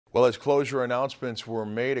Well, as closure announcements were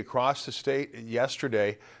made across the state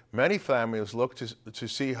yesterday, many families looked to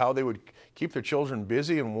see how they would keep their children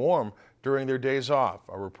busy and warm during their days off.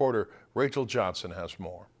 Our reporter Rachel Johnson has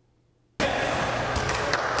more.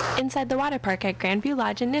 Inside the water park at Grandview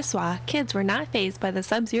Lodge in Nisswa, kids were not fazed by the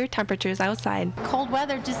sub-zero temperatures outside. Cold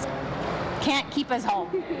weather just can't keep us home.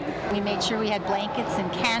 We made sure we had blankets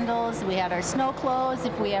and candles. We had our snow clothes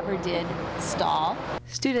if we ever did stall.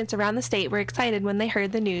 Students around the state were excited when they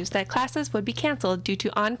heard the news that classes would be canceled due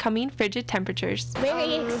to oncoming frigid temperatures.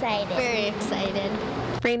 Very excited. Very excited.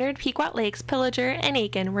 Brainerd, Pequot Lakes, Pillager, and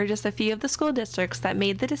Aiken were just a few of the school districts that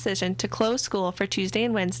made the decision to close school for Tuesday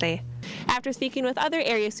and Wednesday. After speaking with other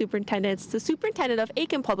area superintendents, the superintendent of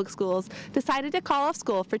Aiken Public Schools decided to call off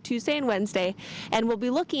school for Tuesday and Wednesday and will be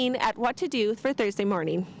looking at what to do for Thursday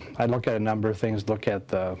morning. I look at a number of things, look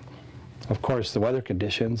at of course, the weather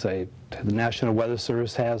conditions. The National Weather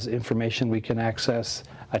Service has information we can access.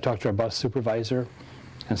 I talked to our bus supervisor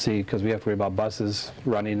and see, because we have to worry about buses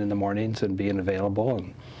running in the mornings and being available,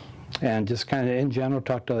 and just kind of in general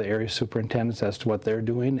talk to the area superintendents as to what they're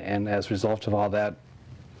doing, and as a result of all that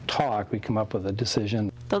talk, we come up with a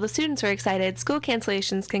decision. Though the students were excited, school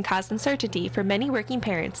cancellations can cause uncertainty for many working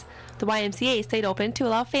parents. The YMCA stayed open to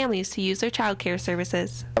allow families to use their child care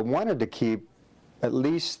services. I wanted to keep at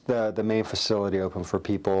least the main facility open for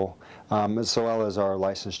people, as well as our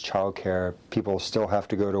licensed child care. People still have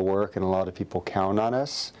to go to work, and a lot of people count on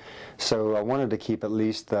us. So I wanted to keep at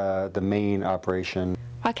least the main operation.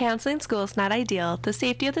 While counseling school is not ideal, the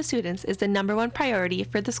safety of the students is the #1 priority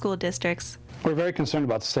for the school districts. We're very concerned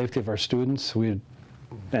about the safety of our students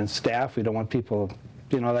and staff. We don't want people,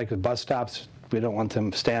 like with bus stops, we don't want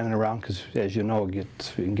them standing around because, as you know, you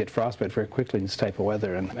can get frostbite very quickly in this type of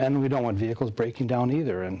weather. And we don't want vehicles breaking down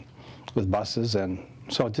either, and with buses. And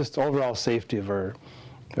so just overall safety of our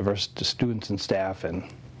students and staff, and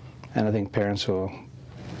I think parents will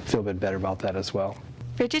feel a bit better about that as well.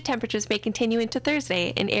 Frigid temperatures may continue into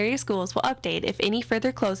Thursday, and area schools will update if any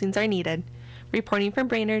further closings are needed. Reporting from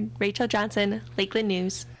Brainerd, Rachel Johnson, Lakeland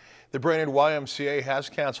News. The Brainerd YMCA has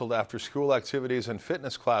canceled after-school activities and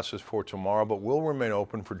fitness classes for tomorrow, but will remain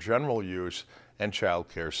open for general use and child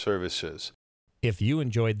care services. If you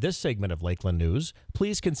enjoyed this segment of Lakeland News,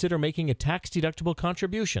 please consider making a tax-deductible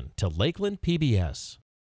contribution to Lakeland PBS.